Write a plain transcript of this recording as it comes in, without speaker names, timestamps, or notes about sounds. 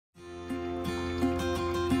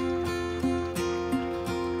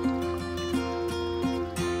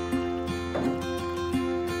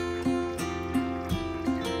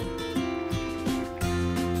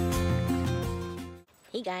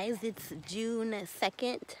Hey guys, it's June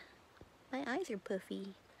 2nd. My eyes are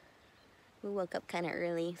puffy. We woke up kind of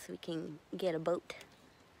early so we can get a boat.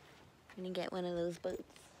 We're gonna get one of those boats.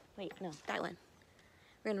 Wait, no, that one.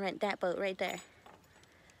 We're gonna rent that boat right there.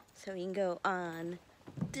 So we can go on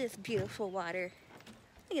this beautiful water.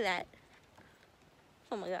 Look at that.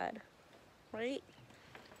 Oh my God. Right?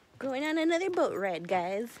 Going on another boat ride,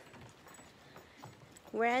 guys.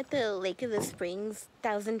 We're at the Lake of the Springs,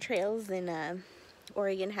 Thousand Trails in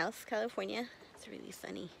Oregon House, California. It's really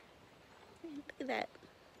sunny. Look at that.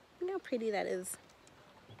 Look how pretty that is.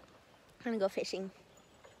 I'm gonna go fishing.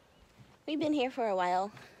 We've been here for a while.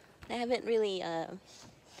 I haven't really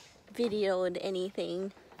videoed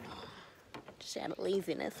anything. Just out of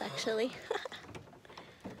laziness, actually.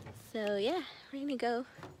 So yeah, we're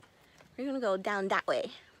gonna go down that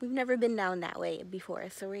way. We've never been down that way before,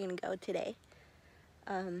 so we're gonna go today.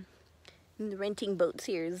 And renting boats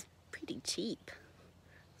here is pretty cheap.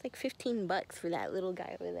 It's like 15 bucks for that little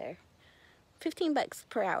guy over there. 15 bucks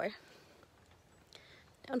per hour.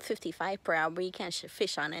 Down 55 per hour, but you can't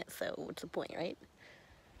fish on it, so what's the point, right?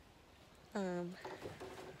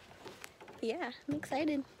 Yeah, I'm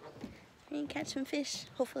excited. We're gonna catch some fish,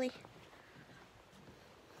 hopefully.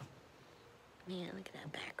 Man, look at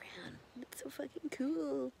that background. It's so fucking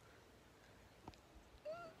cool.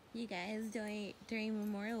 You guys, during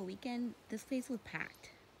Memorial Weekend, this place was packed.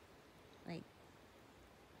 Like,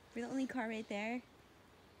 we're the only car right there,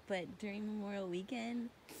 but during Memorial Weekend,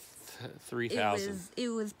 3,000. it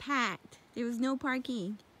was packed. There was no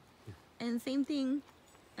parking. And same thing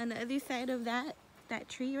on the other side of that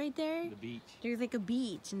tree right there. The beach. There's like a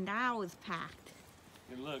beach, and that was packed.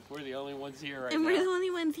 And look, we're the only ones here right And now. we're the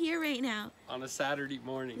only ones here right now. On a Saturday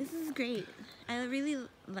morning. This is great. I really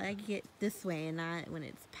like it this way and not when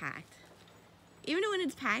it's packed. Even though when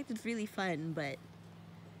it's packed, it's really fun, but...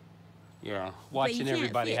 Yeah, watching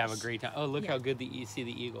everybody fish. have a great time. Oh, look Yeah. how good you see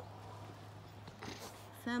the eagle.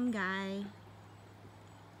 Some guy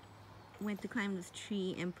went to climb this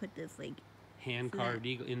tree and put this, like... Hand-carved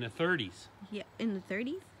eagle in the 30s. Yeah, in the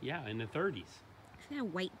 30s? Yeah, in the 30s. See that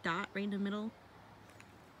white dot right in the middle?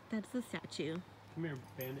 That's the statue Come here,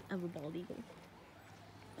 Bandit. of a bald eagle.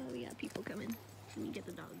 Oh, yeah, people coming. Let me get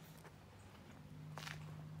the dogs.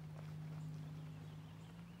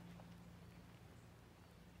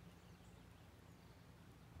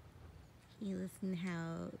 Can you listen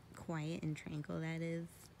how quiet and tranquil that is?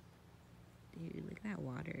 Dude, look at that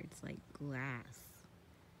water. It's like glass.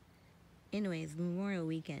 Anyways, Memorial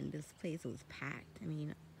Weekend, this place was packed. I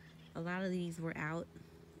mean, a lot of these were out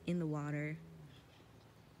in the water.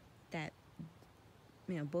 That,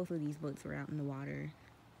 you know, both of these boats were out in the water.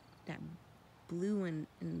 That blue one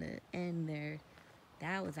in the end there,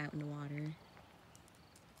 that was out in the water.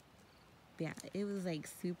 Yeah, it was like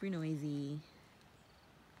super noisy.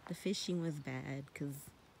 The fishing was bad because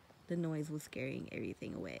the noise was scaring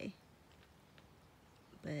everything away.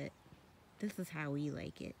 But this is how we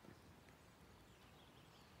like it.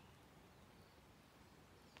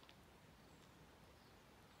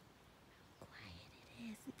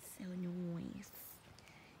 It's so nice.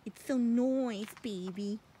 It's so nice,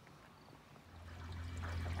 baby.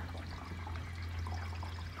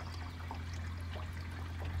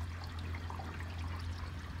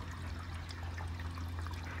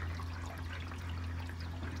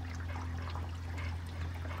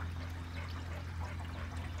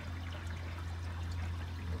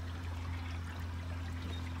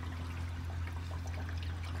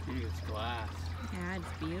 Dude, it's glass. Yeah,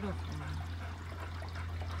 it's beautiful.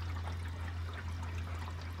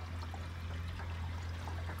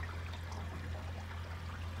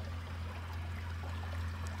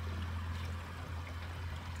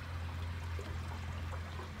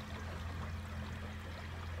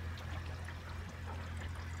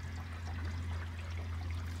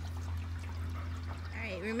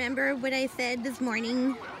 Alright, remember what I said this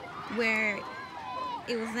morning where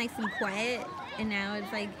it was nice and quiet and now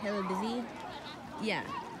it's like hella busy? Yeah.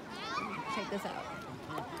 Check this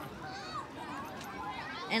out.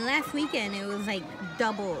 And last weekend it was like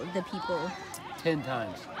double the people. 10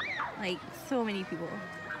 times. Like so many people.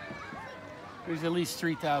 There's at least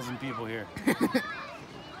 3,000 people here.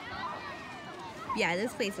 Yeah,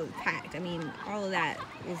 this place was packed. I mean, all of that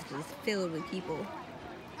was just filled with people.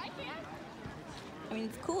 I mean,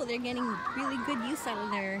 it's cool. They're getting really good use out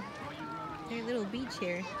of their little beach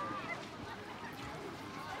here.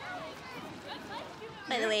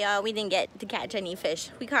 By the way, we didn't get to catch any fish.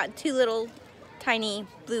 We caught 2 little tiny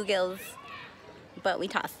bluegills, but we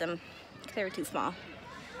tossed them because they were too small.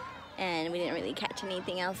 And we didn't really catch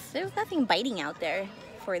anything else. There was nothing biting out there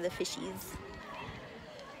for the fishies.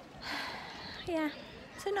 Yeah,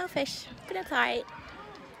 So no fish, but that's alright.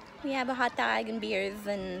 We have a hot dog and beers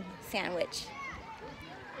and sandwich.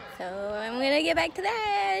 So I'm gonna get back to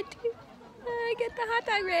that. Get the hot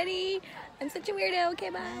dog ready. I'm such a weirdo.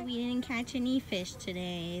 Okay, bye. Well, we didn't catch any fish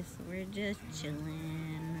today, so we're just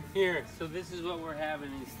chilling. Here, so this is what we're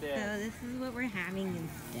having instead. So this is what we're having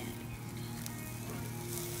instead.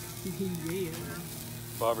 Yeah.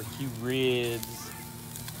 Barbecue ribs.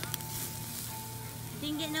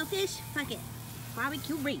 Didn't get no fish? Fuck it.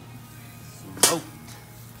 Barbecue ribs. Smoked.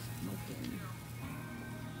 Smoking.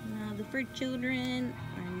 Now the fur children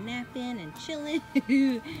are napping and chilling.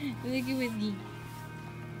 Look at Whiskey.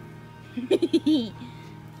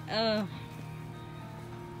 Oh.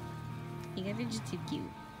 You guys are just too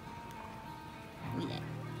cute. Look at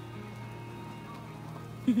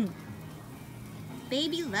that.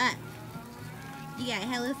 Baby love. You got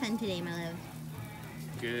hella fun today, my love.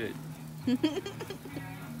 Good.